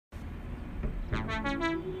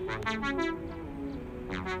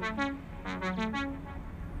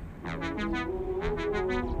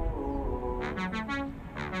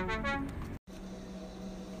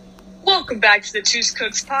Welcome back to the Choose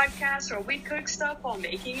Cooks podcast, where we cook stuff while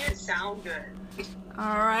making it sound good.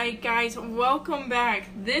 Alright guys, welcome back.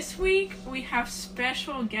 This week we have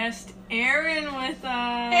special guest ERIN with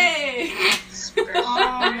us. Hey!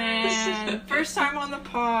 Oh man, first time on the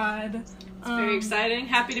pod. It's very exciting.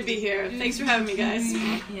 Happy to be here. Thanks for having me, guys.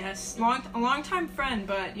 Yes, a long time friend,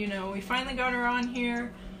 but you know, we finally got her on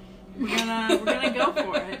here. We're gonna go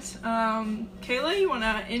for it. Kayla, you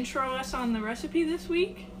wanna intro us on the recipe this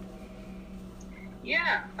week?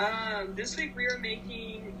 Yeah, this week we are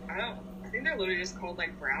making, I think they're literally just called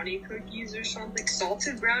like brownie cookies or something.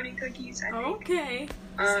 Salted brownie cookies, I think. Okay.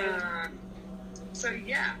 So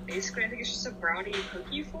yeah, basically I think it's just a brownie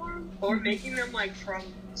cookie form, but we're making them like from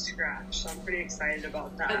scratch, so I'm pretty excited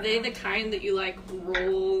about that. Are they the kind that you like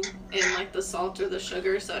roll in like the salt or the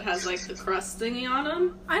sugar so it has like the crust thingy on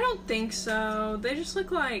them? I don't think so. They just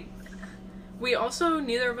look like,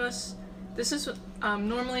 neither of us, this is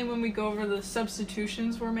normally when we go over the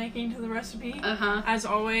substitutions we're making to the recipe, as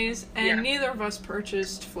always, and neither of us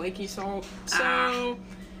purchased flaky salt, so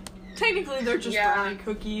technically they're just brownie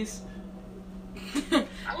cookies.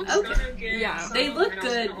 I was gonna get some, they look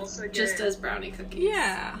good just get... as brownie cookies.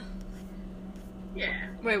 Yeah.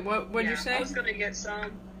 Wait, what'd you say? I was gonna get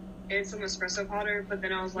some espresso powder, but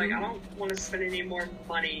then I was like, I don't want to spend any more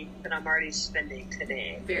money than I'm already spending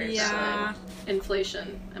today. Very slow.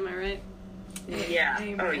 Inflation, am I right? Yeah.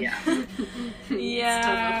 Amen. Oh yeah.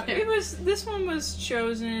 Yeah. This one was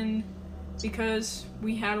chosen because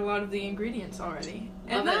we had a lot of the ingredients already,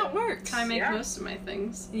 and that works. I make most of my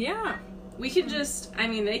things. Yeah. We can just,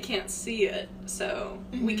 they can't see it, so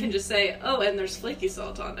we can just say, oh, and there's flaky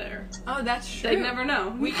salt on there. Oh, that's true. They never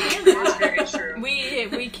know. We can lie. That's very true.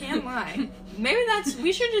 We can lie. Maybe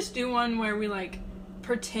we should just do one where we, like,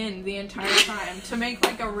 pretend the entire time to make,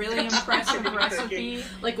 like, a really impressive recipe.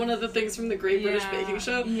 Like one of the things from the Great British Baking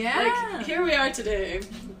Show. Yeah. Like, here we are today,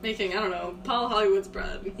 making, Paul Hollywood's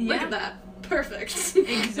bread. Yeah. Look at that. Perfect.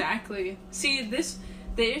 Exactly. See,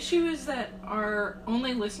 the issue is that our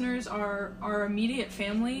only listeners are our immediate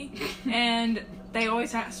family, and they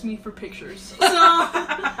always ask me for pictures. So,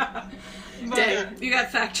 Dang, you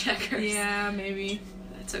got fact checkers. Yeah, maybe.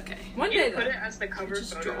 That's okay. One day, though. Put it as the cover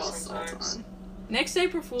just photo draw sometimes. salt on. Next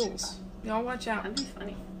April Fools. Y'all watch out. That'd be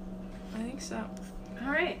funny. I think so.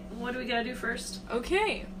 Alright, what do we gotta do first?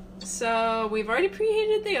 Okay, so we've already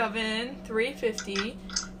preheated the oven, 350,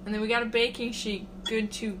 and then we got a baking sheet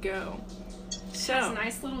good to go. So, it has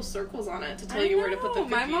nice little circles on it to tell you where to put the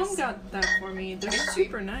cookies. My mom got that for me. They're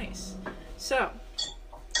super nice. So,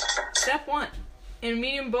 step 1. In a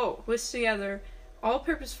medium bowl, whisk together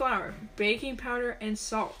all-purpose flour, baking powder, and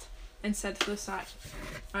salt, and set to the side.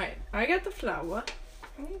 Alright, I got the flour.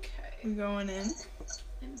 Okay. We're going in.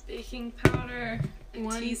 And baking powder.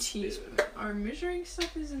 1 teaspoon. Our measuring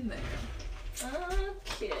stuff is in there.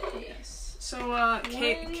 Okay. Yes. So,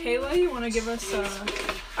 Kayla, you want to give us a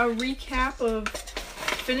recap of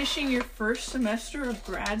finishing your first semester of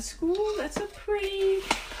grad school? That's a pretty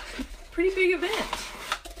big event.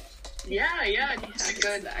 Yeah, it's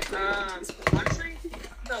good. Honestly,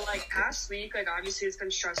 the past week, obviously it's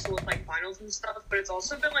been stressful with finals and stuff, but it's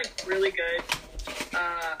also been really good.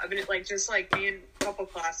 I've been me and a couple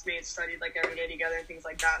classmates studied every day together and things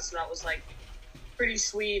like that, so that was pretty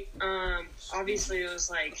sweet. Obviously it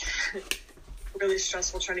was really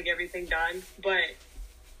stressful trying to get everything done, but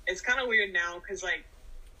it's kind of weird now because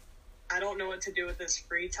I don't know what to do with this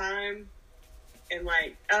free time, and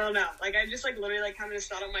I don't know, I just literally kind of just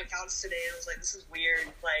sat on my couch today and was this is weird.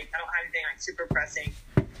 I don't have anything super pressing.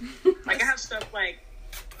 I have stuff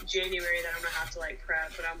January that I'm gonna have to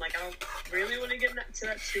prep, but I'm I don't really want to get to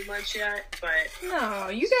that too much yet. But no,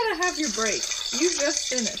 you gotta have your break. You just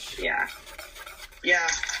finished. Yeah.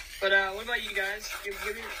 But what about you guys? Give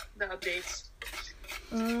me the updates.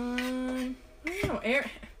 I don't know.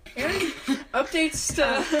 ERIN, updates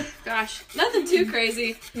to... Gosh, nothing too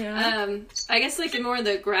crazy. Yeah. I guess in more of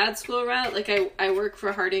the grad school route, I work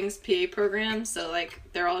for Harding's PA program, so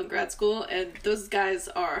they're all in grad school, and those guys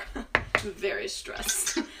are very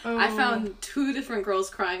stressed. Oh. I found 2 different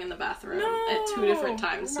girls crying in the bathroom at 2 different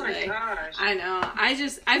times today. Gosh. I know. I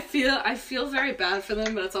feel very bad for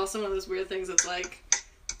them, but it's also one of those weird things that's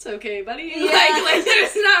it's okay, buddy. Yeah.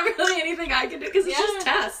 There's not really anything I can do because it's just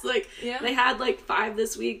tests. They had 5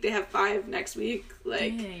 this week. They have 5 next week.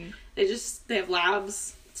 Dang. They have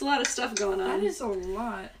labs. It's a lot of stuff going on. That is a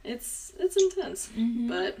lot. It's intense. Mm-hmm.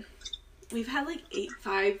 But we've had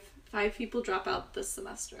 5 5 people drop out this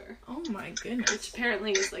semester. Oh my goodness. Which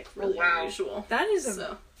apparently is, like, really unusual. That is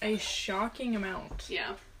a shocking amount.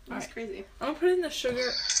 Yeah. That's crazy. I'm gonna put in the sugar.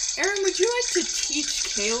 Erin, would you like to teach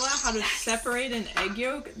Kayla how to separate an egg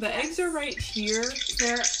yolk? The eggs are right here. Is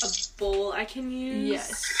there a bowl I can use?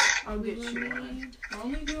 Yes. I'll get you one. I'm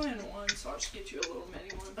only doing one, so I'll just get you a little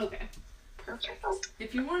mini one. Okay. Perfect.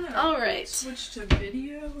 If you want to switch to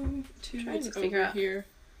video trying to figure out here.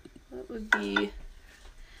 What would be...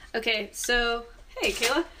 Okay, so, hey,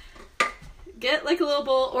 Kayla. Get, like, a little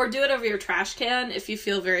bowl, or do it over your trash can if you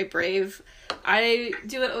feel very brave. I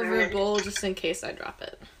do it over a bowl just in case I drop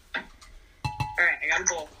it. Alright, I got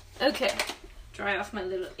a bowl. Okay. Dry off my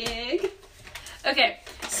little egg. Okay,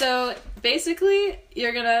 so basically,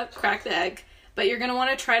 you're gonna crack the egg, but you're gonna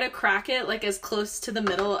want to try to crack it, like, as close to the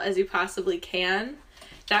middle as you possibly can.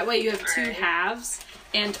 That way you have 2 halves.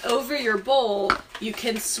 And over your bowl, you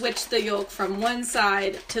can switch the yolk from one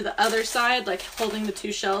side to the other side, like holding the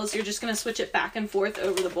 2 shells. You're just going to switch it back and forth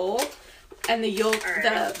over the bowl. And the yolk,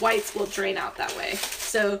 the whites will drain out that way.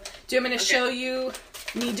 So, do you want me to show you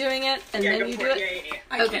me doing it, and then you do it?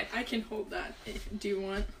 Yeah. Okay. I can hold that. Do you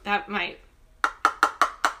want? That might.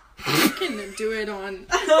 You can do it on...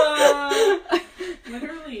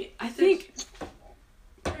 literally, I think...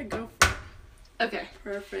 Yeah, go for it. Okay.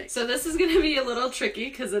 Perfect. So this is going to be a little tricky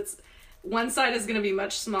because it's one side is going to be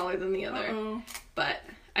much smaller than the other. Uh-oh. But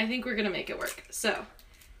I think we're going to make it work. So,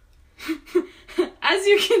 as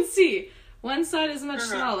you can see, one side is much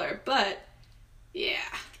smaller, but yeah.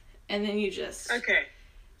 And then you just... Okay,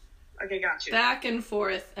 gotcha. Back and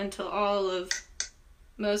forth until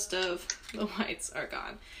most of the whites are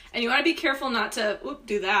gone. And you want to be careful not to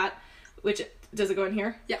do that, which... Does it go in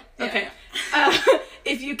here? Yeah. Okay.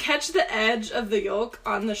 If you catch the edge of the yolk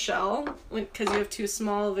on the shell, because you have too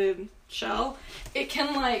small of a shell, it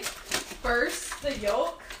can, like, burst the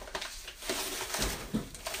yolk.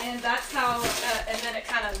 And that's how, and then it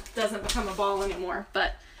kind of doesn't become a ball anymore.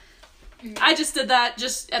 But I just did that.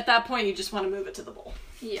 Just at that point, you just want to move it to the bowl.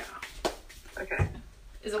 Yeah. Okay.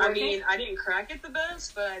 Is it working? I mean, I didn't crack it the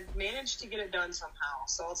best, but I managed to get it done somehow,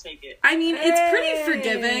 so I'll take it. I mean, it's pretty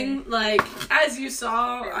forgiving. Like, as you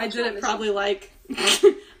saw, I did it probably like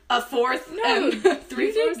a fourth and 3/4.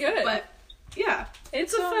 You did good. But yeah,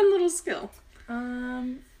 it's a fun little skill.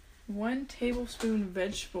 1 tablespoon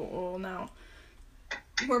vegetable oil. Now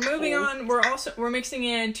we're moving on. We're mixing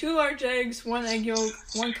in 2 large eggs, 1 egg yolk,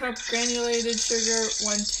 1 cup granulated sugar,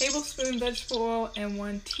 1 tablespoon vegetable oil, and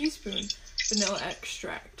 1 teaspoon vanilla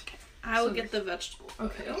extract. I will get the vegetable.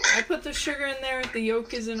 Okay. I put the sugar in there. The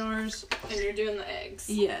yolk is in ours. And you're doing the eggs.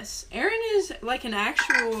 Yes. Erin is like an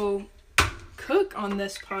actual cook on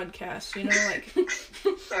this podcast, you know, like...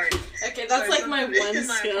 Sorry. Okay, that's like my one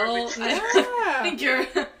skill. I think you're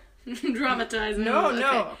dramatizing.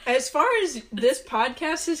 No. As far as this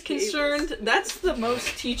podcast is concerned, that's the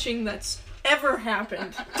most teaching that's ever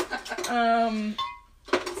happened.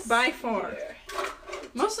 By far.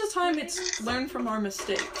 Most of the time, it's learn from our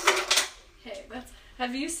mistakes. Hey,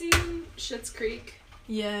 have you seen Schitt's Creek?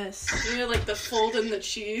 Yes. You know, like the fold in the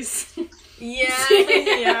cheese?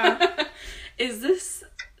 Yeah. Is this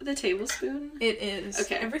the tablespoon? It is.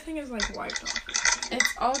 Okay. Everything is, like, wiped off.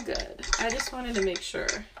 It's all good. I just wanted to make sure.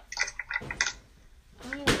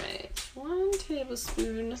 Alright. 1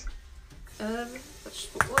 tablespoon of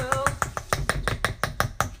vegetable oil.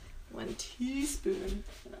 1 teaspoon.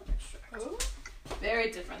 Oh.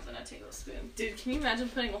 Very different than a tablespoon. Dude, can you imagine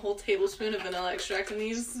putting a whole tablespoon of vanilla extract in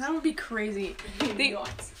these? That would be crazy.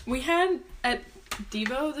 We had, at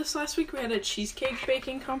Devo this last week, we had a cheesecake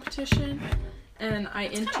baking competition, and I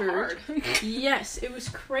entered. Yes, it was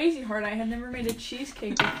crazy hard. I had never made a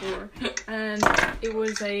cheesecake before, and it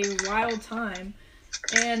was a wild time.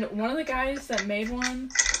 And one of the guys that made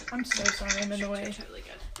one, I'm so sorry, I'm in the way. Really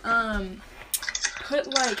good.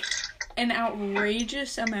 Put, like, an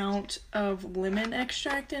outrageous amount of lemon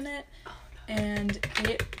extract in it, and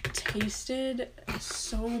it tasted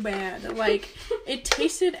so bad. Like, it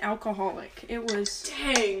tasted alcoholic. It was...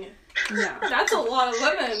 Dang. Yeah. That's a lot of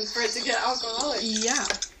lemon for it to get alcoholic. Yeah.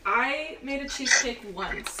 I made a cheesecake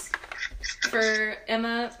once for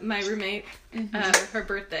Emma, my roommate, her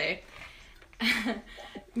birthday.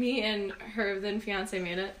 Me and her then fiance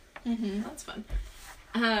made it. Mm-hmm. That's fun.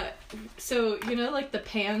 So, you know, like the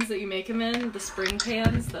pans that you make them in, the spring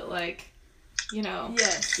pans that, like, you know.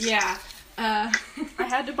 Yes. Yeah. I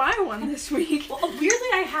had to buy one this week. Well, weirdly,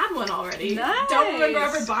 I had one already. Nice. Don't remember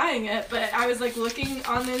ever buying it, but I was, like, looking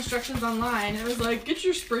on the instructions online, and it was like, get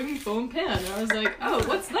your spring foam pan. And I was like, oh,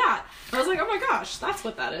 what's that? And I was like, oh my gosh, that's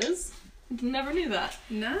what that is. Never knew that.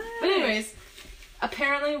 Nice. But anyways,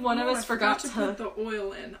 Apparently, one of us forgot to put the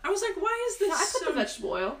oil in. I was like, why is this? No, I put the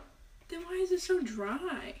vegetable oil. Then why is it so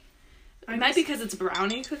dry? It might be because it's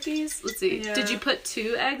brownie cookies. Let's see. Yeah. Did you put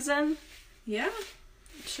 2 eggs in? Yeah.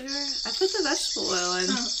 Sure. I put the vegetable oil in.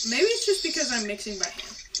 Maybe it's just because I'm mixing by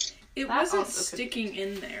hand. It wasn't sticking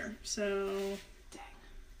in there, so... Dang.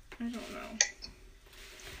 I don't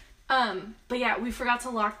know. But yeah, we forgot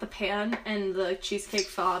to lock the pan, and the cheesecake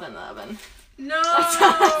fell out in the oven. No!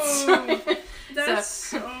 That's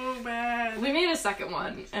so bad. We made a second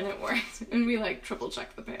one, and it worked. And we, like,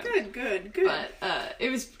 triple-checked the pan. Good. But, it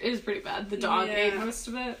was pretty bad. The dog ate most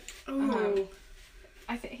of it. Oh.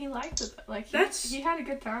 I think he liked it. Like, he had a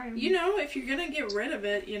good time. You know, if you're gonna get rid of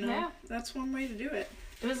it, that's one way to do it.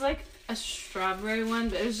 It was, like, a strawberry one,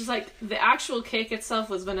 but it was just, like, the actual cake itself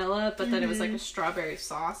was vanilla, but then it was, like, a strawberry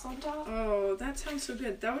sauce on top. Oh, that sounds so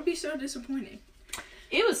good. That would be so disappointing.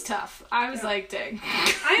 It was tough. I was like, dang.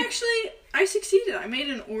 I succeeded. I made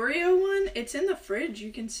an Oreo one. It's in the fridge.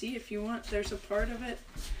 You can see if you want. There's a part of it.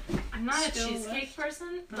 I'm not a cheesecake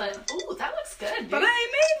person, but ooh, that looks good, dude. But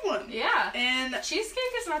I made one. Yeah. And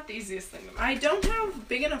cheesecake is not the easiest thing to make. I don't have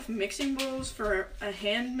big enough mixing bowls for a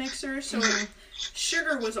hand mixer, so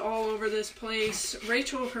sugar was all over this place.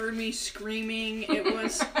 Rachel heard me screaming. It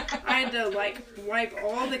was I had to like wipe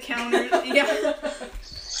all the counters. Yeah.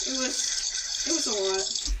 It was a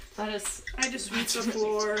lot. That is... I just swept the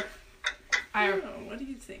floor. I don't know. What do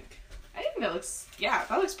you think? I think that looks... Yeah,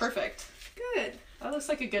 that looks perfect. Good. That looks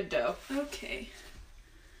like a good dough. Okay.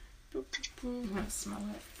 I'm gonna smell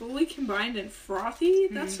it. Fully combined and frothy?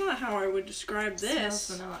 That's not how I would describe this. It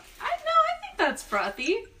smells vanilla. I think that's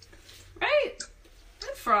frothy. Right?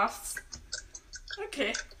 It froths.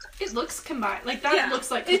 Okay. It looks combined. Like, that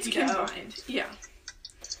looks like cookie dough. It's combined. Yeah.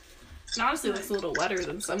 It honestly looks a little wetter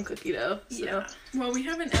than some cookie dough. So. Yeah. Well, we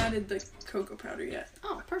haven't added the cocoa powder yet.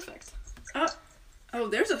 Oh, perfect. Oh,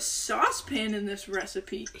 there's a saucepan in this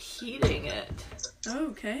recipe. Heating it.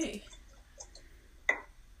 Okay.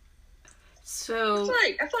 So...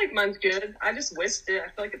 I feel like mine's good. I just whisked it. I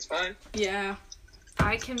feel like it's fine. Yeah.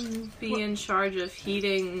 I can be in charge of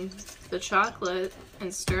heating the chocolate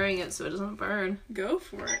and stirring it so it doesn't burn. Go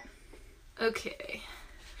for it. Okay.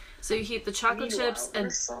 So you heat the chocolate chips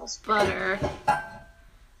and butter.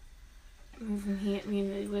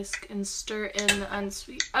 Heat, whisk, and stir in the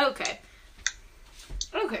unsweet. Okay.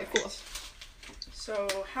 Okay, cool. So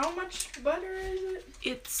how much butter is it?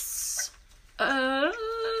 It's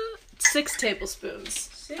 6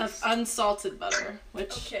 tablespoons of unsalted butter,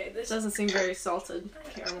 which this doesn't seem very salted.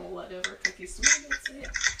 Caramel whatever cookies.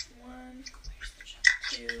 1,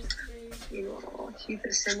 2, 3. You will heat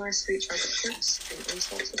the semi-sweet chocolate chips and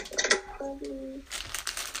unsalted butter.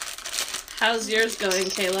 How's yours going,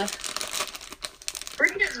 Kayla? We're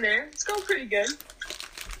getting there. It's going pretty good.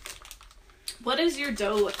 What does your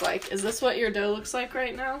dough look like? Is this what your dough looks like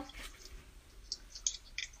right now?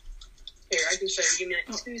 Here, I can show you. Give me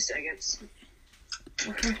like 2 seconds.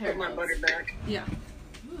 We'll compare Put my butter back. Yeah.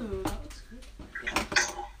 Ooh, that looks good.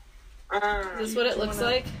 Yeah. Is this what it looks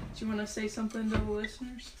like? Do you want to say something to the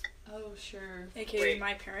listeners? Oh, sure. AKA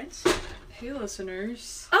my parents. Hey,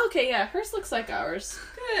 listeners. Okay, yeah, hers looks like ours.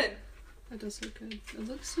 Good. That does look good. It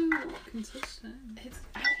looks so consistent.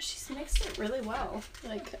 She's mixed it really well.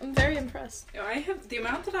 Like, I'm very impressed. I have the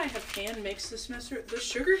amount that I have hand mixed this semester. The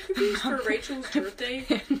sugar cookies for Rachel's birthday.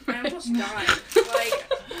 I almost died. Like,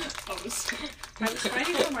 I was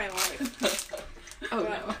fighting for my life. Oh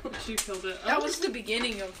no, she killed it. That was the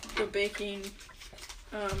beginning of the baking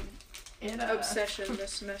obsession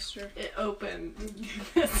this semester. It opened.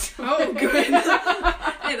 Oh, good.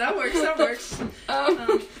 Hey, that works.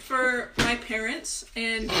 For my parents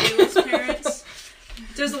and Kayla's parents.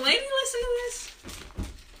 Does Lainey listen to this?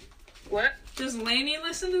 What? Does Lainey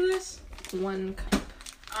listen to this? 1 cup.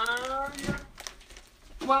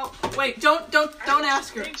 Well, wait. Don't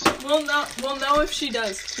ask her. We'll know if she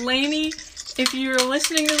does. Lainey, if you're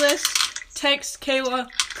listening to this, text Kayla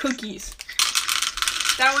cookies.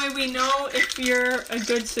 That way we know if you're a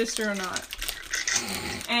good sister or not.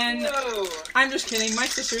 And I'm just kidding. My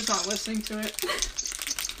sister's not listening to it.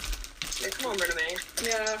 Yeah, come on, Renee.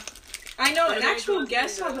 Yeah. I know, an actual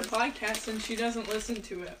guest on the podcast and she doesn't listen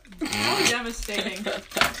to it. How devastating.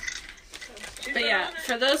 But yeah,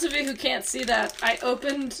 for those of you who can't see that, I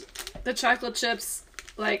opened the chocolate chips,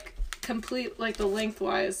 like, complete, like, the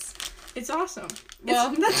lengthwise. It's awesome.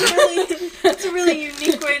 Well, that's a really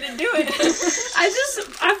unique way to do it.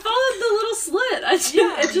 I followed the little slit.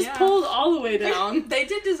 It just pulled all the way down. They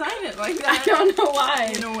did design it like that. I don't know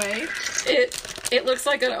why. In a way. It looks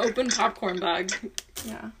like an open popcorn bag.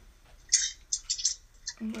 Yeah.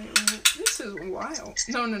 Wait. This is wild.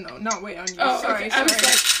 No, not wait on you. Oh, sorry. Okay. I was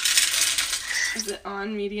like, is it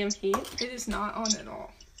on medium heat? It is not on at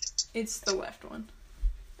all. It's the left one.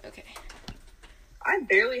 Okay. I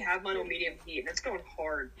barely have mine on medium heat, and it's going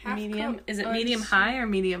hard. Medium? Is it medium high or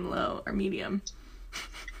medium low or medium?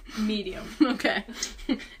 Medium. Okay.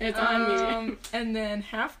 It's on medium. And then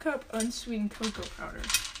 1/2 cup unsweetened cocoa powder.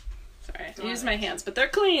 Sorry, I use my hands, but they're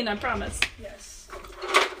clean, I promise. Yes.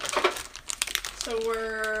 So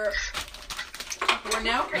we're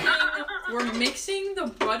now we're mixing the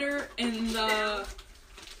butter and the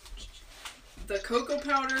cocoa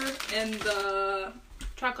powder and the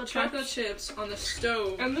chocolate chips on the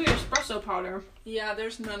stove. And the espresso powder. Yeah,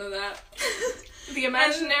 there's none of that. The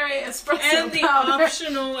imaginary espresso and the powder.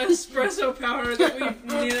 optional espresso powder that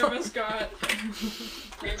neither of us got.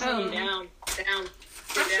 Down.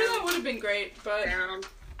 Actually, that would have been great, but Down.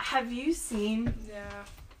 Have you seen? Yeah.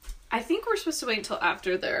 I think we're supposed to wait until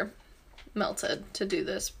after they're melted to do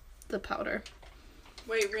the powder.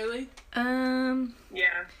 Wait, really?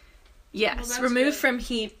 Yeah. Yes, Well, remove good. from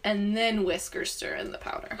heat and then whisk or stir in the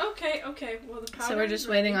powder. Okay. Well, the powder. So we're just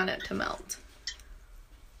waiting on it to melt.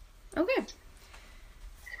 Okay.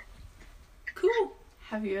 Cool.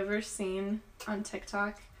 Have you ever seen on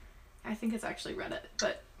TikTok? I think it's actually Reddit,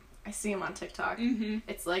 but I see them on TikTok. Mm-hmm.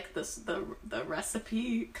 It's like the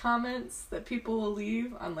recipe comments that people will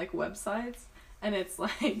leave on like websites, and it's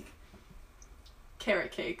like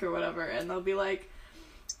carrot cake or whatever, and they'll be like,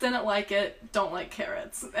 didn't like it, don't like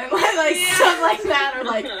carrots, and like stuff like that, or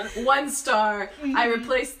like 1 star, I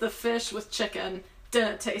replaced the fish with chicken,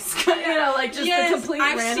 didn't taste good, like just the complete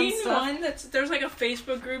random I've seen stuff. one there's like a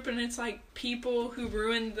Facebook group, and it's like people who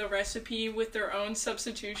ruined the recipe with their own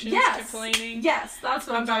substitutions, complaining. Yes, that's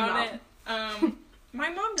what I'm talking about it. My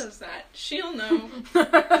mom does that. She'll know.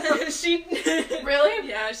 She Really?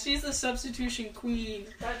 Yeah, she's the substitution queen.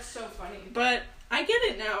 That's so funny. But I get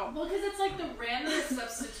it now. Well, because it's like the random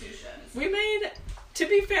substitutions. We made, to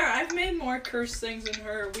be fair, I've made more cursed things than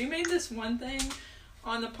her. We made this one thing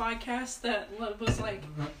on the podcast that was like,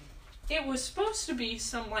 it was supposed to be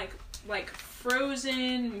some like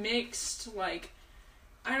frozen mixed, like,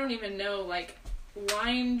 I don't even know, like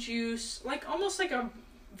lime juice, like almost like a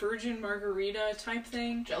virgin margarita type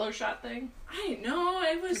thing. Jello shot thing. I didn't know,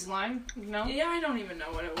 it was lime. No. Yeah, I don't even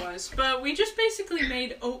know what it was, but we just basically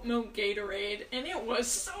made oat milk Gatorade, and it was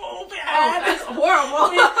so bad. Oh, that's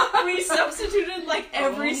horrible. We substituted like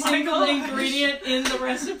every single ingredient in the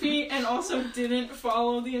recipe, and also didn't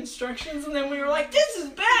follow the instructions, and then we were like, "This is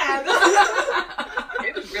bad."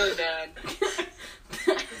 It was really bad.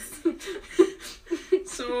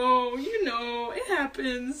 So it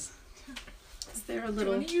happens. Is there a Do you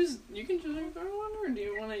little? want to use? You can choose your one, or do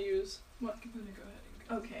you want to use what? I'm gonna go ahead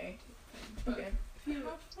and Okay. but Okay. if you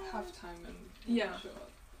have time and Yeah. show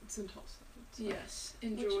up, it's in Tulsa. Yes.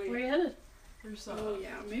 Where Enjoy. you headed? There's Oh yeah.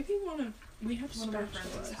 Maybe we have one of our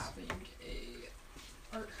friends is spatulas.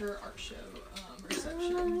 having her art show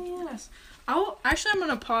reception. Yes. I'm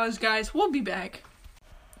gonna pause, guys. We'll be back.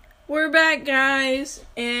 We're back, guys.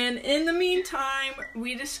 And in the meantime,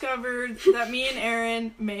 we discovered that me and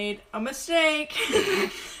ERIN made a mistake.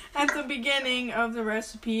 At the beginning of the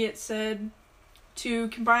recipe, it said to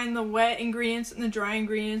combine the wet ingredients and the dry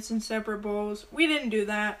ingredients in separate bowls. We didn't do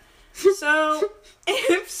that. So,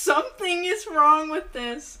 if something is wrong with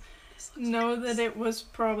this, know that it was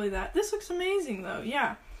probably that. This looks amazing, though.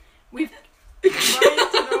 Yeah. We've combined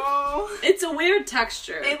it all. It's a weird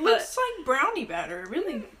texture. It looks like brownie batter,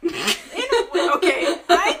 really. Okay,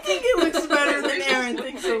 I think it looks better than ERIN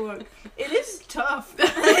thinks it looks. It is tough.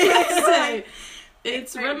 I say.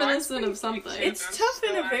 It's Wait, reminiscent mine's of something. pretty It's tough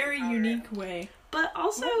in a very unique way. But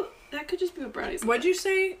also, that could just be what brownies look What'd you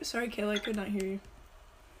say? Sorry, Kayla, I could not hear you.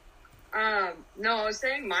 No, I was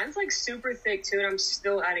saying mine's like super thick too, and I'm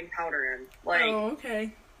still adding powder in. Like, Oh,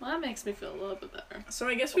 okay. Well, that makes me feel a little bit better. So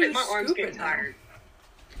I guess we my just arm's scoop getting it now. tired.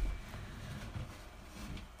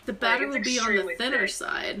 The batter it's would be on the extremely thinner thick.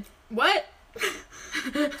 side. What?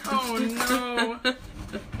 Oh no.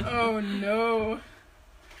 Oh no.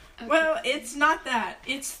 Okay. Well, it's not that.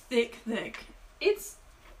 It's thick. It's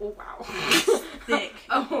wow. It's thick.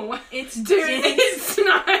 Oh, It's dude, dense. it's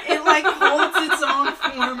not. It like holds its own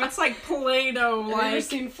form. It's like Play-Doh. Have you ever Like,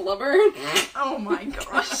 seen Flubber? oh my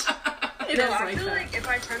gosh. It No, is I like feel that. like if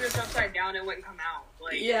I turn this upside down, it wouldn't come out.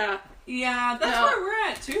 Like, Yeah. Yeah, that's No. where we're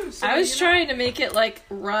at too. So, I was trying to make it like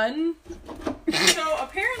run. So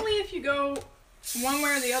apparently, if you go one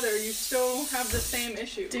way or the other, you still have the same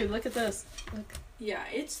issue. Dude, look at this. Look. Yeah,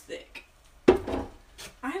 it's thick.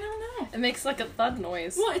 I don't know. It makes like a thud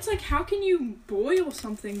noise. Well, it's like, how can you boil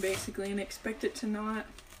something basically and expect it to not,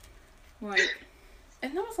 like,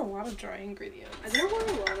 And that was a lot of dry ingredients. There were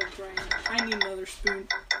a lot of dry ingredients. I need another spoon.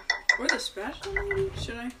 Or the spatula, maybe?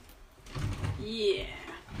 Should I? Yeah.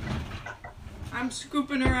 I'm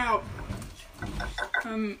scooping her out.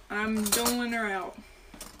 I'm doling her out.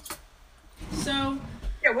 So.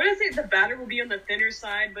 Yeah, what if the batter will be on the thinner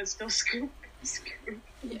side, but still scoop?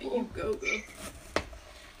 Yeah, you go.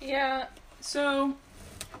 Yeah. So.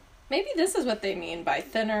 Maybe this is what they mean by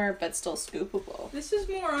thinner, but still scoopable. This is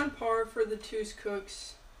more on par for the Two's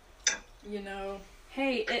Cooks. You know.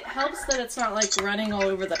 Hey, it helps that it's not, like, running all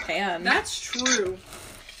over the pan. That's true.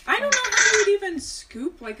 I don't know how you'd even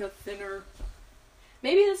scoop, like, a thinner...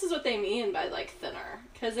 Maybe this is what they mean by, like, thinner.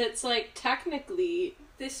 Because it's, like, technically...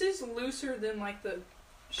 This is looser than, like, the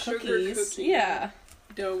sugar cookies. cookie Yeah.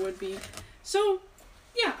 dough would be. So,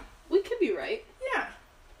 yeah. We could be right. Yeah.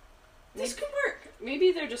 This could work.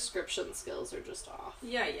 Maybe their description skills are just off.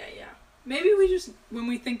 Yeah. Maybe we just, when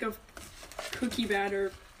we think of cookie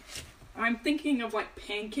batter, I'm thinking of, like,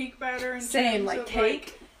 pancake batter. Same, like cake?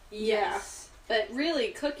 Like, yes. Yeah. But really,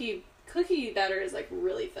 cookie batter is, like,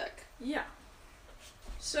 really thick. Yeah.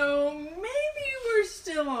 So, maybe we're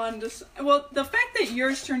still on to... Well, the fact that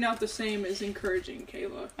yours turned out the same is encouraging,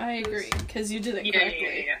 Kayla. I agree, because you did it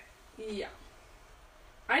correctly. Yeah.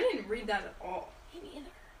 I didn't read that at all. Me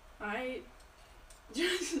neither.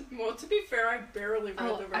 Well, to be fair, I barely read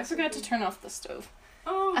the recipe. I forgot to turn off the stove.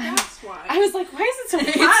 Oh, that's why. I was like, why is it so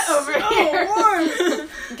hot over here? Warm.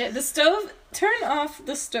 Okay, the stove. Turn off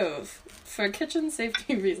the stove for kitchen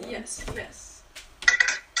safety reasons. Yes.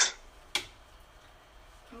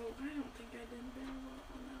 Oh, I don't think I did very well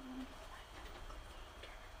on that one.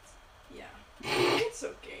 Yeah.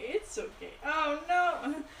 It's okay. Oh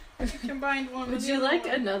no. I combined one with Would the you other like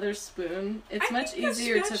one. another spoon? It's I much think the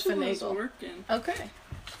easier to spatula's finagle. Working. Okay.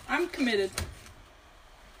 I'm committed.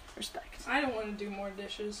 Respect. I don't want to do more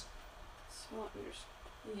dishes. So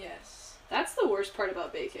Yes. that's the worst part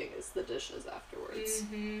about baking is the dishes afterwards.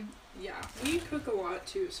 Mm-hmm. Yeah. We cook a lot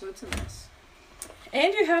too, so it's a mess.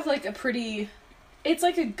 And you have like a pretty... It's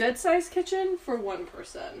like a good sized kitchen for one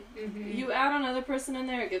person. Mm-hmm. You add another person in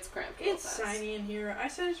there, it gets cramped real It's fast. tiny in here. I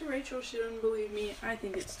said it to Rachel. She didn't believe me. I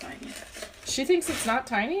think it's tiny. She thinks it's not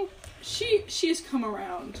tiny? She's come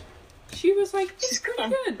around. She was like, it's pretty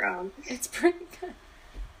good. It's pretty good.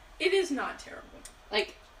 It is not terrible.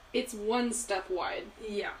 Like, it's one step wide.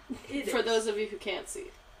 Yeah. For those of you who can't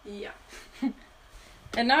see. Yeah.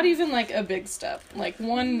 And not even like a big step. Like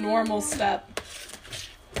one normal step.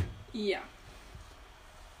 Yeah.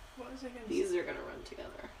 What was I gonna These say? are gonna run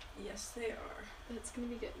together. Yes, they are. It's gonna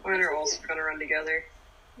be good. Mine are also gonna run together.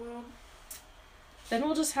 Well, then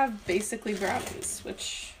we'll just have basically brownies,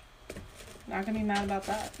 which... Not gonna be mad about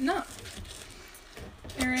that. no.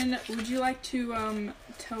 Erin, would you like to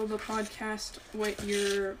tell the podcast what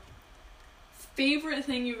your favorite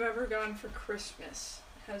thing you've ever gotten for Christmas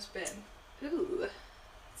has been? Ooh.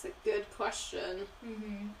 That's a good question.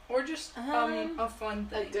 Mm-hmm. Or just a fun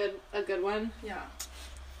thing. A good one. Yeah.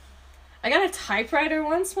 I got a typewriter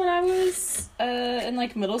once when I was in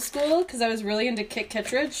like middle school because I was really into Kit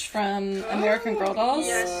Kittredge from American Girl Dolls.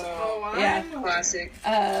 Yes. Oh, Yeah. Classic.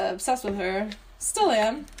 Obsessed with her. Still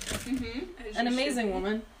am. Mm-hmm. An amazing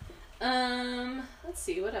woman. Let's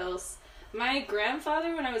see, what else? My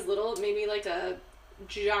grandfather, when I was little, made me like a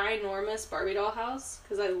ginormous Barbie doll house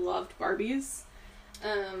because I loved Barbies.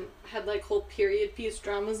 Had like whole period piece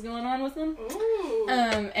dramas going on with them. Ooh.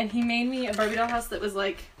 And he made me a Barbie doll house that was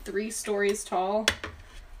like 3 stories tall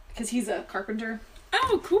because he's a carpenter.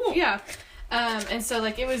 Oh, cool. Yeah. And so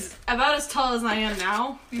like it was about as tall as I am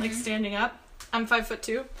now, like standing up. I'm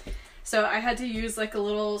 5'2". So I had to use like a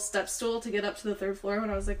little step stool to get up to the 3rd floor when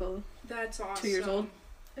I was like That's awesome. 2 years old.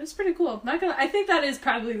 It was pretty cool. I think that is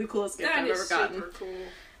probably the coolest gift I've ever gotten. Super cool.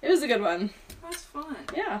 It was a good one. That's fun.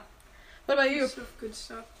 Yeah. What about you? Good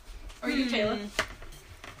stuff. Or you, Taylor?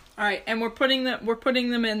 All right, and we're putting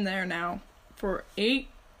them in there now for 8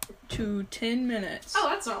 to 10 minutes. Oh,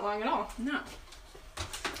 that's not long at all. No.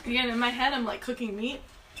 Again, in my head, I'm like cooking meat,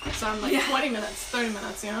 so I'm like 20 minutes, 30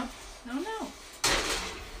 minutes, you know? No.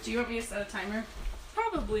 Do you want me to set a timer?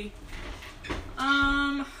 Probably.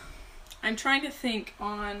 I'm trying to think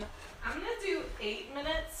on. I'm gonna do 8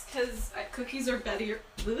 minutes because cookies are better.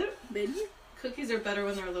 Betty? Cookies are better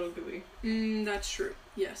when they're a little gooey. That's true.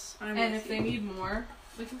 Yes, I'm. And with if you. they need more,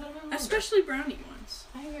 we can put them in longer. Especially brownie ones.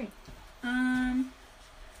 I agree.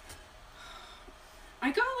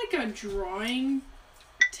 I got like a drawing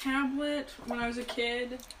tablet when I was a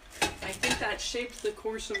kid. I think that shaped the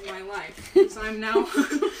course of my life because I'm now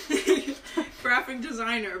a graphic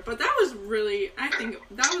designer. But that was I think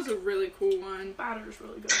that was a really cool one. Batter's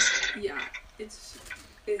really good. Yeah, it's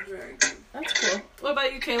is very good. That's cool. What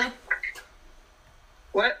about you, Kayla?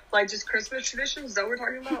 What? Like just Christmas traditions? Is that what we're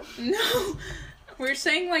talking about? No, we're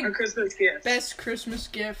saying like Or Christmas gifts? best Christmas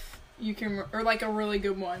gift you can, or like a really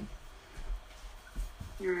good one.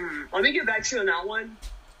 Let me get back to you on that one,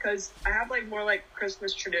 because I have like more like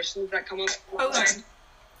Christmas traditions that come up. Okay.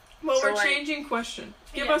 Well, So, we're like, changing question.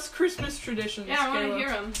 Give Yeah. us Christmas traditions. Yeah, I want to Caleb. hear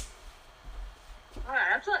them.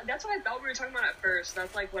 Alright, that's what I thought we were talking about at first.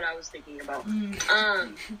 That's like what I was thinking about.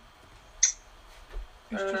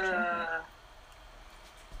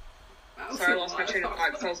 Sorry, I lost my train of thought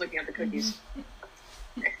because I was looking at the cookies.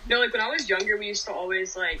 No, like when I was younger, we used to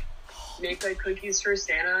always like make like cookies for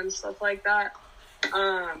Santa and stuff like that.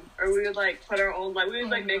 Or we would like put our own, like we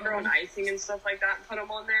would like make our own icing and stuff like that and put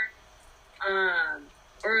them on there.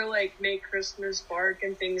 Or like make Christmas bark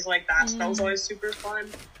and things like that. So that was always super fun.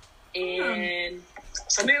 And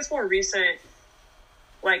something that's more recent,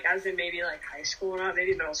 like as in maybe like high school and up,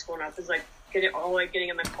 maybe middle school and up, is like getting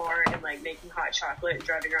in the car and like making hot chocolate and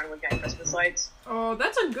driving around looking at Christmas lights. Oh,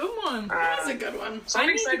 that's a good one. That's a good one. So I'm I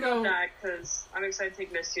need excited to go- about that because I'm excited to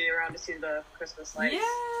take Misty around to see the Christmas lights. Yeah,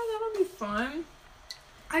 that'll be fun.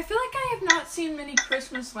 I feel like I have not seen many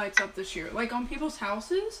Christmas lights up this year. Like on people's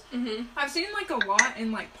houses. Mm-hmm. I've seen like a lot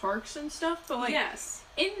in like parks and stuff, but like Yes.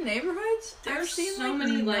 in neighborhoods, I've There's seen so like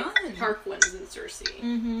many none. like park ones in Cersei.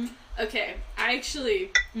 Mm-hmm. Okay, I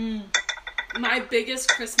actually my biggest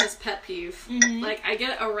Christmas pet peeve, like I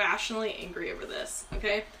get irrationally angry over this,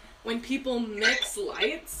 okay? When people mix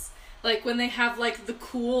lights, like when they have like the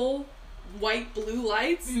cool white blue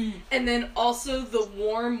lights and then also the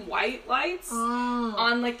warm white lights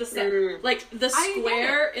on like the set. Like the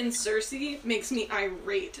square in Cersei makes me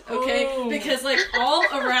irate, okay? Because like all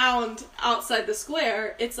around outside the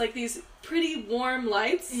square, it's like these pretty warm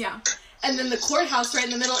lights. Yeah. And then the courthouse right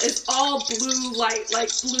in the middle is all blue light, like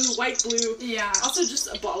blue, white, blue. Yeah. Also,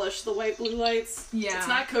 just abolish the white, blue lights. Yeah. It's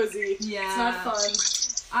not cozy. Yeah. It's not fun.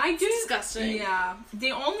 I do. Disgusting. Yeah.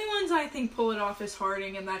 The only ones I think pull it off is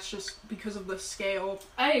Harding, and that's just because of the scale.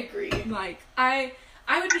 I agree. Like, I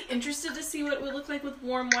would be interested to see what it would look like with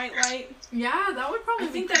warm white light. yeah, that would probably I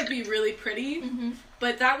think that'd be really pretty. Mm-hmm.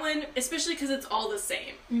 But that one, especially because it's all the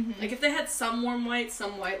same. Mm-hmm. Like, if they had some warm white,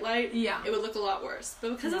 some white light, Yeah. it would look a lot worse.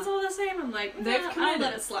 But because it's all the same, I'm like, They've I'll committed.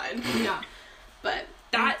 let it slide. Yeah. But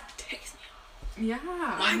that takes me Yeah.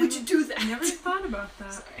 Why would you do that? I never thought about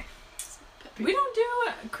that. Sorry. We don't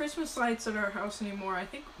do Christmas lights at our house anymore. I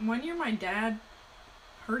think one year my dad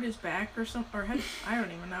hurt his back or something, or I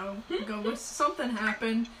don't even know. Something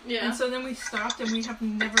happened. Yeah. And so then we stopped, and we have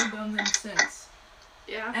never done them since.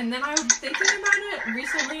 Yeah. And then I was thinking about it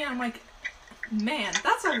recently, and I'm like, man,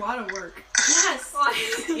 that's a lot of work. Yes.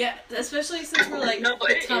 Like, Yeah, especially since we're like No,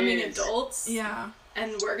 it becoming is. adults. yeah.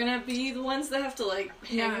 And we're gonna be the ones that have to like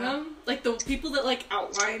hang Yeah. them. Like the people that like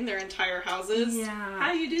outline their entire houses. Yeah.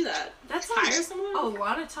 How do you do that? That's Hire like someone? a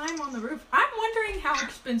lot of time on the roof. I'm wondering how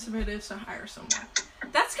expensive it is to hire someone.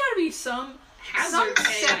 That's gotta be some Hazard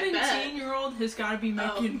pay, I bet. 17-year-old has gotta be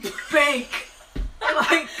making Oh. bank.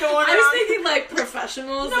 Like going I around. was thinking like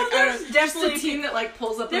professionals. No, like there's just definitely a team that like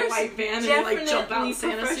pulls up a There's white van and like jump out in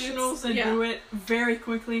Santa professionals suits. that do it very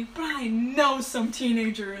quickly, but I know some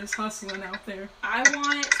teenager is hustling out there. I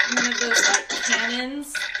want one of those like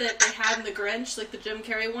cannons that they had in the Grinch, like the Jim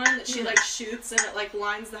Carrey one that she like shoots and it like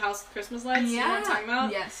lines the house with Christmas lights. You know what I'm talking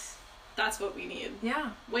about? Yes. That's what we need.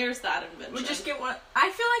 Yeah. Where's that invention? We'll just get one.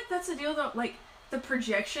 I feel like that's the deal though, like the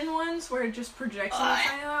projection ones where it just projects on the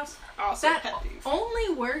side of the house. Also That pet peeve.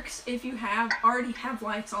 only works if you already have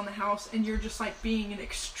lights on the house and you're just like being an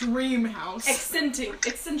extreme house.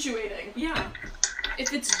 Accentuating. Yeah.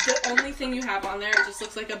 If it's the only thing you have on there, it just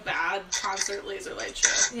looks like a bad concert laser light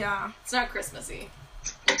show. Yeah. It's not Christmassy.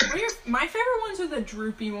 My favorite ones are the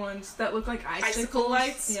droopy ones that look like Icicle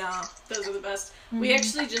lights? Yeah. Those are the best. We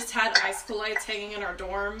actually just had icicle lights hanging in our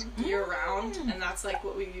dorm year round, and that's like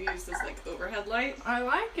what we used as like overhead light. I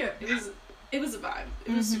like it. It was a vibe.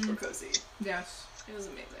 It was super cozy. Yes. It was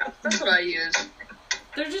amazing. That's what I use.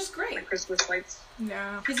 They're just great Like Christmas lights.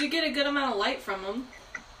 Yeah. because you get a good amount of light from them,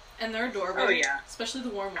 and they're adorable. Oh, yeah. Especially the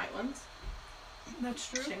warm white ones. That's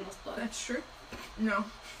true. Shameless plug. That's true. No.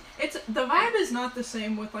 The vibe is not the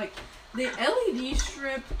same with like the LED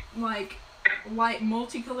strip like light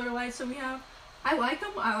multicolor lights that we have. I like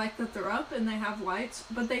them. I like that they're up and they have lights,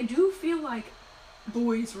 but they do feel like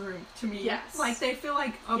boys' room to me. Yes. Like they feel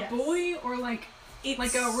like a Yes. boy or like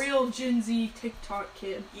a real Gen Z TikTok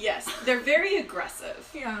kid. Yes, they're very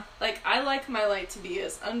aggressive. Yeah. Like, I like my light to be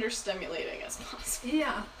as understimulating as possible.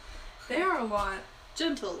 Yeah. They are a lot.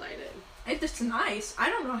 Gentle lighting. It's nice. I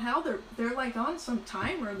don't know how they're like on some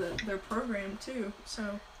timer that they're programmed too.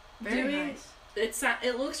 So very nice.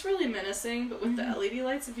 It looks really menacing, but with the LED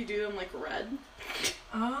lights, if you do them like red,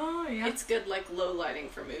 oh yeah, it's good like low lighting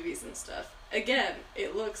for movies and stuff. Again,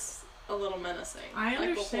 it looks a little menacing, I like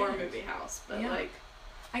understand. a horror movie house, but like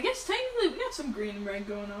I guess technically we got some green and red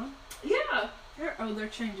going on. yeah, they're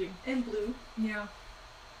changing and blue. Yeah,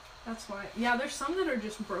 that's why. Yeah, there's some that are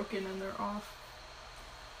just broken and they're off.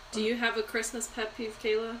 Do you have a Christmas pet peeve,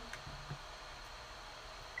 Kayla?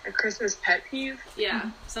 A Christmas pet peeve?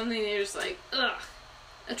 Yeah, something you're just like, ugh,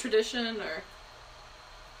 a tradition or...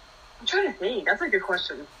 I'm trying to think. That's a good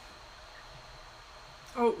question.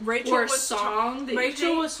 Oh, Rachel or a was song that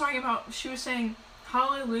Rachel was talking about, she was saying,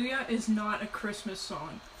 Hallelujah is not a Christmas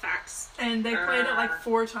song. Facts. And they played it like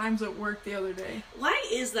 4 times at work the other day. Why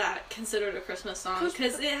is that considered a Christmas song?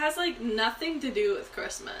 Because it has like nothing to do with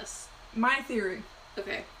Christmas. My theory.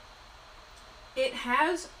 Okay. It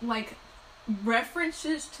has like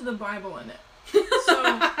references to the Bible in it.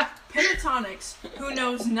 So Pentatonics, who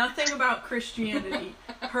knows nothing about Christianity,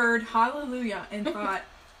 heard Hallelujah and thought,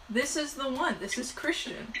 this is the one. This is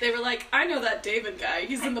Christian. They were like, I know that David guy.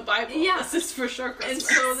 He's in the Bible. Yeah. This is for sure Christmas.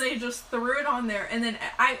 And so they just threw it on there. And then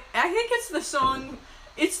I think it's the song,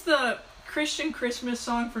 it's the Christian Christmas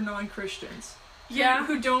song for non-Christians. Yeah.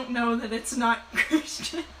 Who don't know that it's not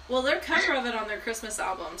Christian. Well, their cover of it on their Christmas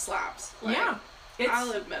album slaps. Like, yeah.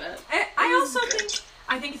 I'll admit it. I also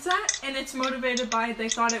think it's that, and it's motivated by they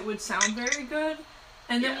thought it would sound very good.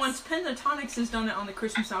 And then once Pentatonics has done it on the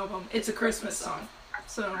Christmas album, it's a Christmas song.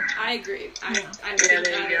 So I agree. I Yeah, think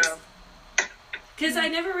there you go. Because I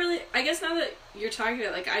never really, I guess now that you're talking about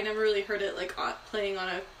it, like, I never really heard it, like, playing on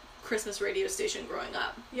a Christmas radio station growing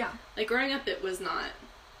up. Yeah. Like, growing up, it was not,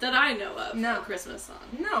 that I know of, a Christmas song.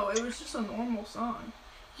 No, it was just a normal song.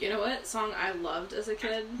 You know what song I loved as a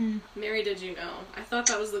kid? Mary Did You Know? I thought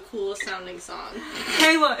that was the coolest sounding song.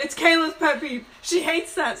 Kayla! It's Kayla's pet peeve. She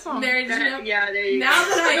hates that song. Mary Did You Know? Yeah, there you go. Now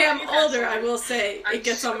that I am older, I will say it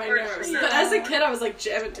gets on my nerves. No. But as a kid, I was like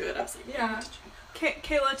jamming to it. I was like, yeah.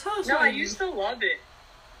 Kayla, tell us No, why I used to love it.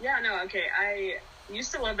 Yeah, no, okay. I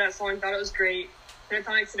used to love that song. Thought it was great.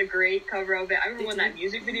 Pentatonics did a great cover of it. I remember when that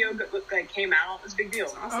music video came out. It was a big deal.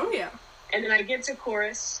 Oh, yeah. And then I get to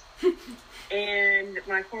chorus, and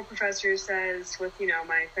my core professor says, with,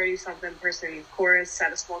 my 30-something person chorus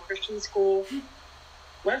at a small Christian school,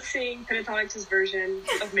 let's sing Pentatonics' version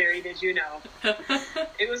of Mary Did You Know?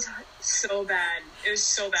 It was so bad. It was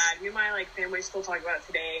so bad. Me and my, family still talk about it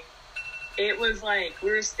today. It was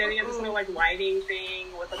we were standing at this little, lighting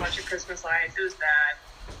thing with a bunch of Christmas lights. It was bad.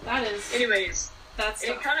 that is. Anyways, That's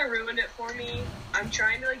it kind of ruined it for me. I'm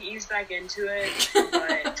trying to, ease back into it,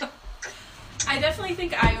 but... I definitely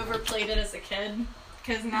think I overplayed it as a kid.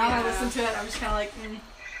 Because now that I listen to it, I'm just kind of like,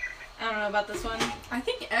 I don't know about this one. I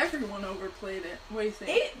think everyone overplayed it. What do you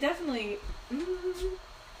think? It definitely...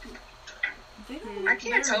 I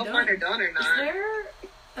can't tell if mine are done or not. Is there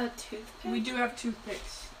a toothpick? We do have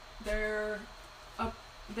toothpicks. They're up.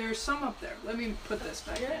 There's some up there. Let me put this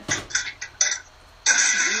back in.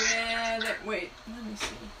 Yeah. Wait. Let me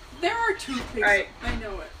see. There are toothpicks. Right. I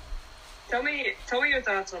know it. Tell me your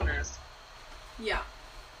thoughts on this. Yeah.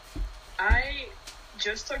 I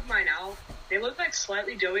just took mine out. They look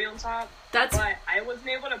slightly doughy on top. But I wasn't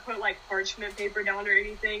able to put parchment paper down or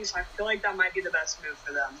anything, so I feel like that might be the best move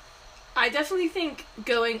for them. I definitely think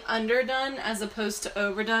going underdone as opposed to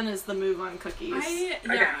overdone is the move on cookies. I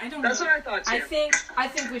don't That's know. What I thought too. I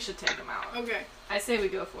think we should take them out. Okay. I say we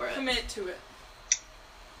go for it. Commit to it.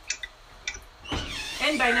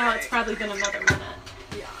 And by now it's probably been another minute.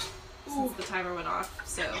 Yeah. Since the timer went off,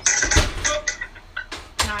 so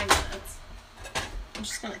 9 minutes. I'm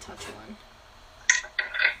just gonna touch one.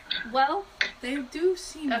 Well, They do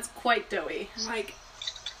seem that's quite doughy. Is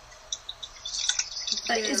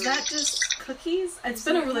that just cookies? It's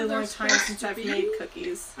been a really long time since I've made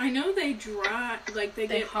cookies. I know they dry, they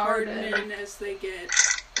get hardened as they get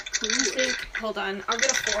cooler. Hold on, I'll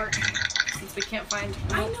get a fork since we can't find.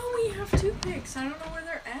 I know we have toothpicks. I don't know where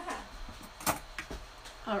they're at.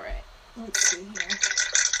 All right, let's see here.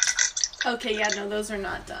 Okay, yeah, no, those are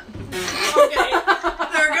not done. Okay,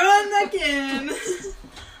 they're going back in.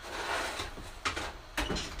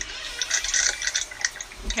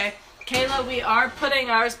 Okay, Kayla, we are putting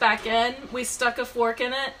ours back in. We stuck a fork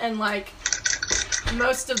in it, and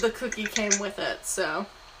most of the cookie came with it. So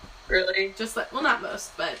Really? just well, not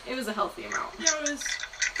most, but it was a healthy amount. Yeah,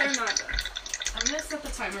 they're not done. I'm gonna set the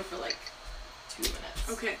timer for 2 minutes.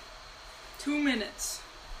 Okay, 2 minutes.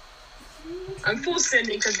 I'm full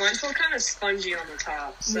sending because mine's still kind of spongy on the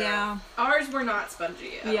top. So. Yeah. Ours were not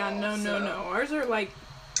spongy at all, No. Ours are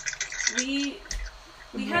We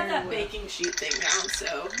had that baking sheet thing down,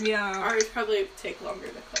 so yeah. ours probably take longer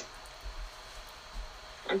to cook.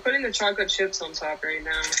 I'm putting the chocolate chips on top right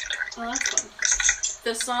now. Oh, that's fun.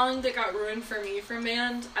 The song that got ruined for me from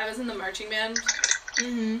band, I was in the marching band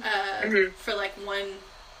for like 1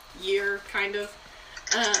 year, kind of.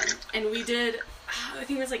 And we did, I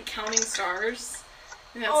think it was like Counting Stars.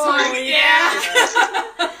 And that song,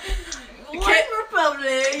 One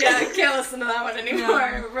Republic. Yeah, I can't listen to that one anymore.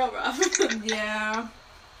 Yeah. Real rough. Yeah.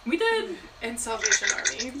 We did. And Salvation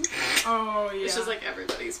Army. Oh, yeah. Which is like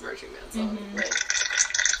everybody's marching band song. Right?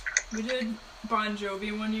 We did Bon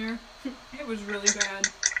Jovi one year. It was really bad.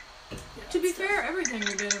 Yeah, To be fair, everything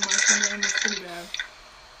we did in marching band was pretty bad.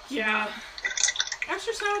 Yeah. That's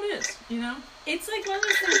just how it is, you know? It's like one of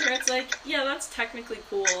those things where it's like, yeah, that's technically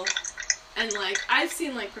cool. And like, I've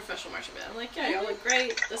seen like professional marching band. I'm like, yeah, y'all look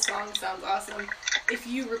great. The song sounds awesome. If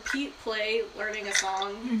you repeat play learning a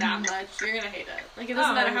song that much, you're gonna hate it. Like, it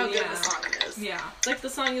doesn't matter how good the song is. Yeah. It's like the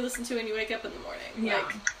song you listen to when you wake up in the morning. Yeah.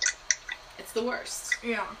 Like, it's the worst.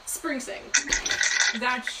 Yeah. Spring sing.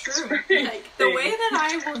 That's true. Like, The way that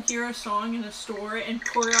I will hear a song in a store and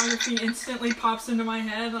choreography instantly pops into my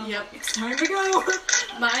head, I'm like, it's time to go.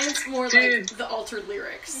 Mine's more like the altered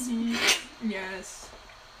lyrics. Yes.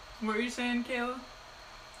 What were you saying, Kayla?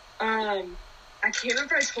 I can't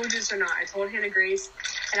remember if I told you this or not. I told Hannah Grace,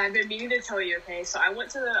 and I've been meaning to tell you, okay? So I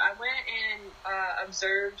went and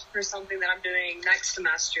observed for something that I'm doing next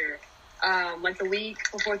semester, like the week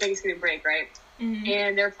before Thanksgiving break, right?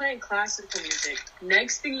 And they're playing classical music.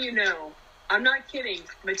 Next thing you know, I'm not kidding,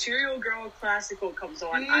 Material Girl Classical comes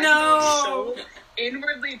on. No! I felt so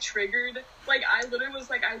inwardly triggered. Like, I literally was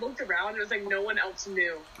like, I looked around and it was like no one else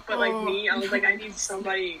knew. But like me, I was like, I need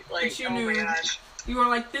somebody, like, you oh knew. my gosh. You were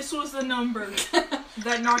like, this was the number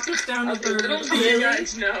that knocked us down to third. Little do you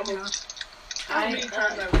guys know Yeah. how many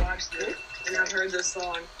times I've watched it and I've heard this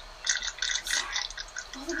song.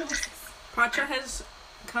 Pacha has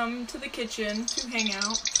come to the kitchen to hang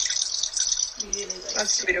out.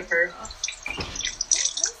 That's sweet of her.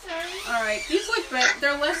 Alright, these look better.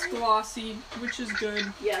 They're less glossy, which is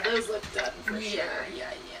good. Yeah, those look done for sure.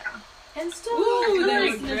 Yeah. And still, Ooh, they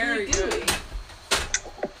nice look and very gooey. good.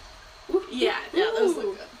 Yeah, those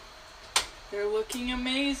look good. They're looking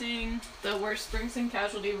amazing. The worst spring sing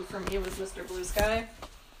casualty for me was Mr. Blue Sky.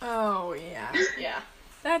 Oh, yeah. Yeah,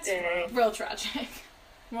 That's real tragic.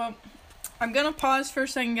 Well, I'm gonna pause for a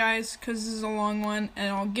second, guys, because this is a long one,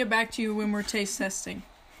 and I'll get back to you when we're taste testing.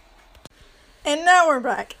 And now we're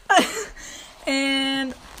back.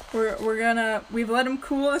 And we've let them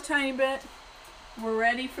cool a tiny bit. We're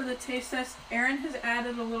ready for the taste test. Erin has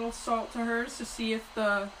added a little salt to hers to see if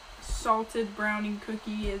the salted brownie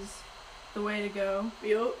cookie is the way to go.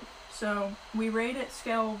 Yup. So we rate it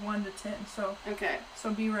scale of 1 to 10. So Okay.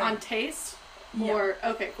 So be ready. On taste? Yeah. Or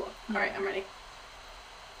okay, cool. Yeah. Alright, I'm ready.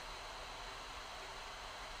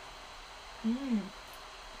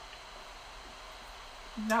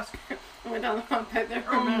 That's I went down the wrong pipe there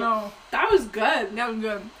for a oh minute. no. That was good. That was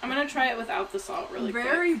good. I'm gonna try it without the salt really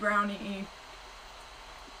Very brownie-y.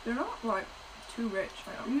 They're not like too rich,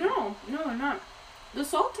 I don't quick. No, they're not. The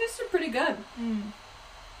salt tasted pretty good.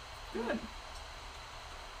 Good.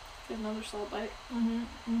 Get another salt bite.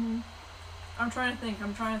 I'm trying to think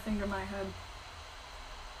in my head.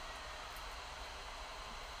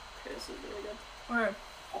 Okay, this is really good. Okay.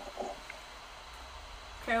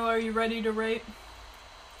 Kayla, are you ready to rate?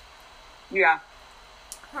 Yeah.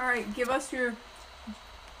 Alright, give us your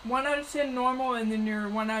 1 out of 10 normal and then your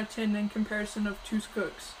 1 out of 10 in comparison of Two's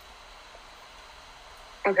Cooks.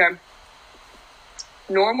 Okay.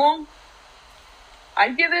 Normal,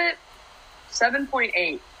 I'd give it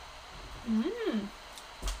 7.8.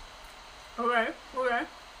 Okay.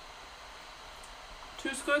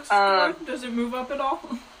 Two's Cooks score, does it move up at all?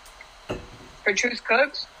 For Truth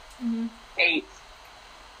Cooks, 8.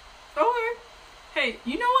 Okay. Hey,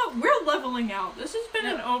 you know what? We're leveling out. This has been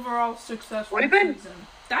an overall successful season.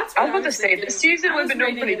 That's I what was about to say, this season we've been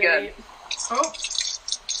doing pretty good. Oh.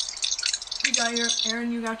 You got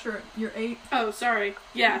Erin, you got your 8. Oh, sorry.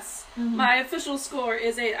 Yes. My official score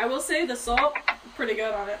is 8. I will say the salt, pretty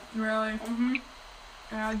good on it. Really?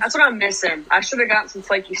 That's what I'm missing. I should have gotten some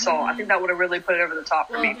flaky salt. I think that would have really put it over the top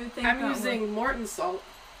for me. I'm using Morton salt.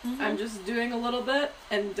 I'm just doing a little bit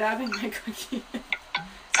and dabbing my cookie.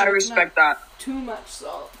 I respect that. Too much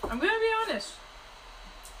salt. I'm gonna be honest.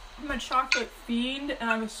 I'm a chocolate fiend and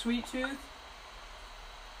I have a sweet tooth.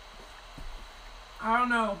 I don't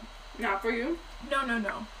know. Not for you?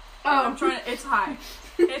 No. Oh, I'm trying to, it's high.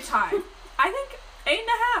 It's high. I think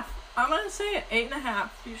 8.5. I'm gonna say it, 8.5.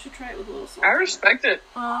 You should try it with a little salt. I respect it.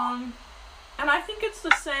 And I think it's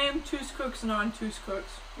the same Two's Cooks, non-Two's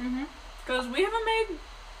Cooks. Because we haven't made,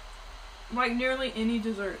 like, nearly any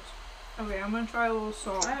desserts. Okay, I'm gonna try a little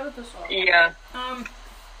salt. Try it with the salt. Yeah.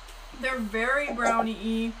 They're very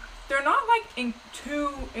brownie-y. They're not like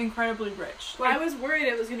too incredibly rich. Like, I was worried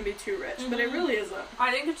it was gonna be too rich, but it really isn't.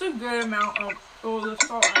 I think it's a good amount of the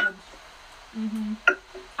salt adds.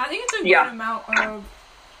 I think it's a good amount of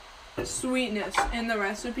sweetness in the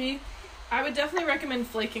recipe. I would definitely recommend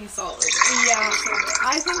flaking salt over it. Yeah,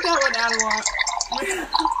 I think that would add a lot.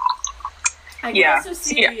 I can also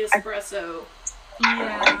see the espresso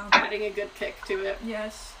adding a good kick to it.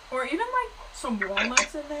 Yes. Or even like some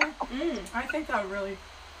walnuts in there. I think that really...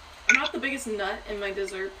 I'm not the biggest nut in my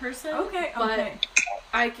dessert person. Okay.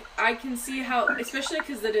 I can see how, especially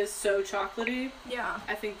because it is so chocolatey. Yeah.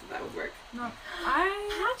 I think that would work. No.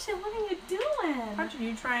 Hatchet, what are you doing? Hatchet,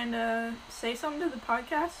 you trying to say something to the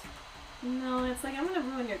podcast? No, it's like I'm gonna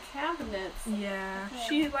ruin your cabinets. Yeah. Okay.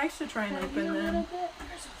 She likes to try and open them.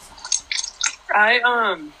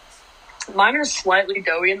 Mine are slightly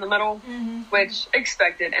doughy in the middle, which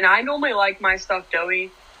expected. And I normally like my stuff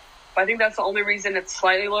doughy. But I think that's the only reason it's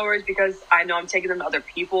slightly lower is because I know I'm taking them to other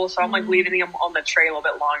people. So I'm like leaving them on the tray a little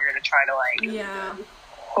bit longer to try to like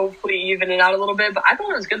hopefully even it out a little bit. But I thought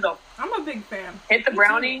it was good though. I'm a big fan. Hit the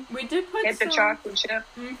brownie. We did put the chocolate chip.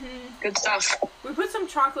 Good stuff. We put some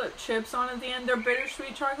chocolate chips on at the end. They're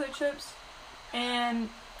bittersweet chocolate chips. And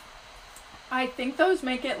I think those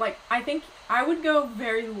make it like, I think I would go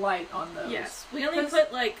very light on those. Yes. We only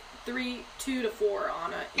put like 2 to 4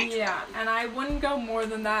 on it each one. And I wouldn't go more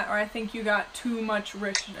than that, or I think you got too much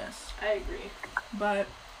richness. I agree. But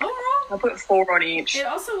overall, I'll put 4 on each. It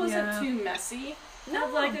also wasn't too messy.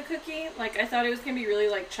 Of like a cookie. Like I thought it was gonna be really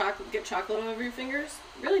like get chocolate all over your fingers.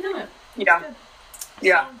 Really didn't. Yeah.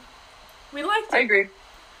 Yeah. So, we liked it. I agree.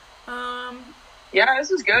 Yeah,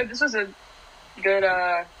 this was good. This was a good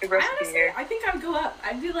recipe honestly, here. I think I would go up.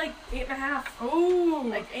 I'd do like 8.5. Ooh.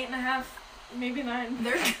 Like 8.5, maybe 9.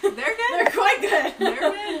 They're good. They're quite good. They're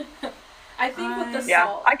good. I think with the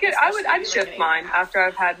salt. I'd shift mine after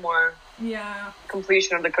I've had more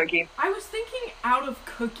completion of the cookie. I was thinking out of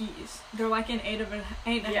cookies, they're like an 8.5.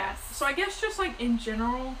 Yes. So I guess just like in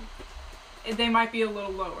general, they might be a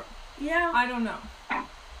little lower. Yeah. I don't know.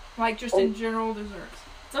 Like just in general desserts.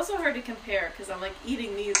 It's also hard to compare because I'm like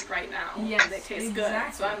eating these right now. Yes, and they taste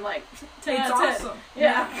good. So I'm like, 10 it's out of 10. awesome.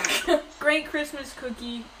 Yeah. Great Christmas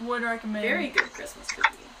cookie. Would recommend. Very good Christmas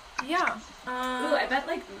cookie. Yeah. Ooh, I bet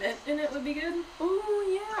like mint in it would be good. Ooh,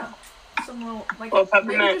 yeah. Some little like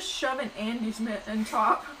peppermint. maybe just shove an Andes mint on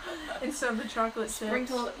top instead of the chocolate chips.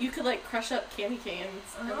 Sprinkle. You could like crush up candy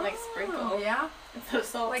canes and like sprinkle. Yeah. Those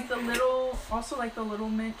salt. Like the little, also like the little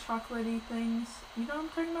mint chocolatey things. You know what I'm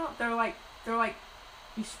talking about? They're like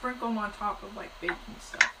you sprinkle them on top of like baking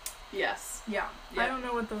stuff. Yes. Yeah. I don't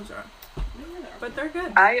know what those are, but they're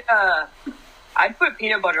good. I'd put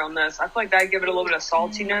peanut butter on this. I feel like that'd give it a little bit of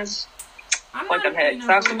saltiness. I'm like that hit. So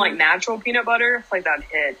I have some like natural peanut butter. I feel like that'd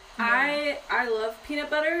hit. I love peanut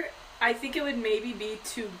butter. I think it would maybe be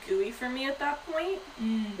too gooey for me at that point.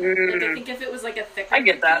 Like I think if it was like a thicker I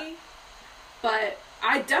get that. But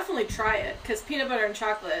I'd definitely try it because peanut butter and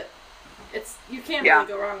chocolate, you can't really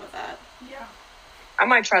go wrong with that. Yeah. I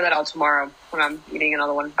might try that out tomorrow when I'm eating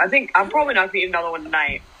another one. I think I'm probably not gonna eat another one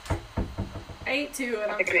tonight. I ate 2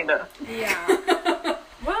 and I'm feeling it. Yeah.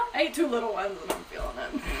 Well, I ate 2 little ones and I'm feeling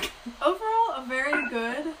it. Overall, a very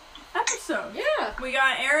good episode. Yeah. We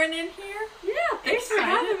got ERIN in here. Yeah. Thanks for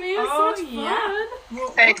having me. It was so much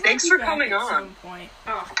fun. Hey, thanks for coming on. At some point.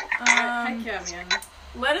 Oh, heck yeah, man.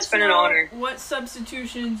 Let us know what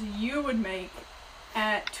substitutions you would make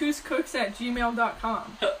at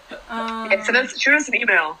tooscooks@gmail.com. Shoot us an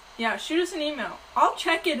email. Yeah, shoot us an email. I'll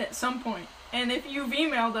check it at some point. And if you've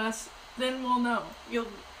emailed us, then we'll know. You'll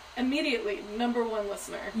immediately #1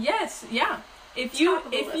 listener. Yes, yeah. If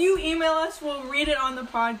you email us, we'll read it on the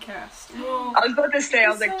podcast. I was about to say, I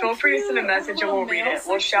was like, feel free to send a message and we'll read it.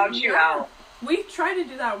 We'll shout you out. We tried to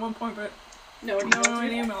do that at one point, but no one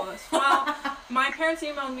emailed us. Well, my parents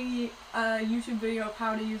emailed me a YouTube video of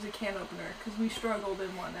how to use a can opener because we struggled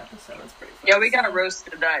in one episode. It's pretty funny. Yeah, we got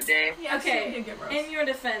roasted that day. Yeah, okay. We did get roasted. In your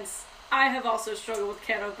defense, I have also struggled with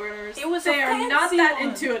can openers. They are not that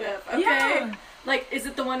intuitive. Okay. Yeah. Like, is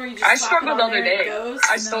it the one where you just I struggled the other day. Goes?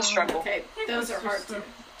 I still struggle. Okay, those are hard to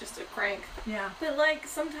crank. Yeah. But like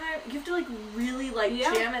sometimes you have to like really like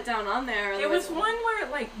jam it down on there. It was one where it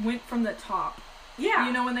like went from the top. Yeah.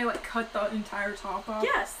 You know when they like cut the entire top off?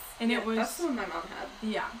 Yes. And it was that's the one my mom had.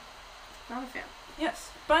 Yeah. Not a fan. Yes.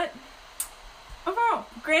 But overall,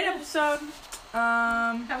 great episode.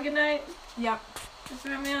 Have a good night. Yep. Thanks for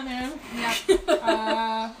having me on here.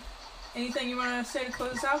 Yep. Anything you want to say to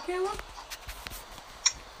close us out, Kayla?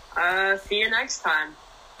 See you next time.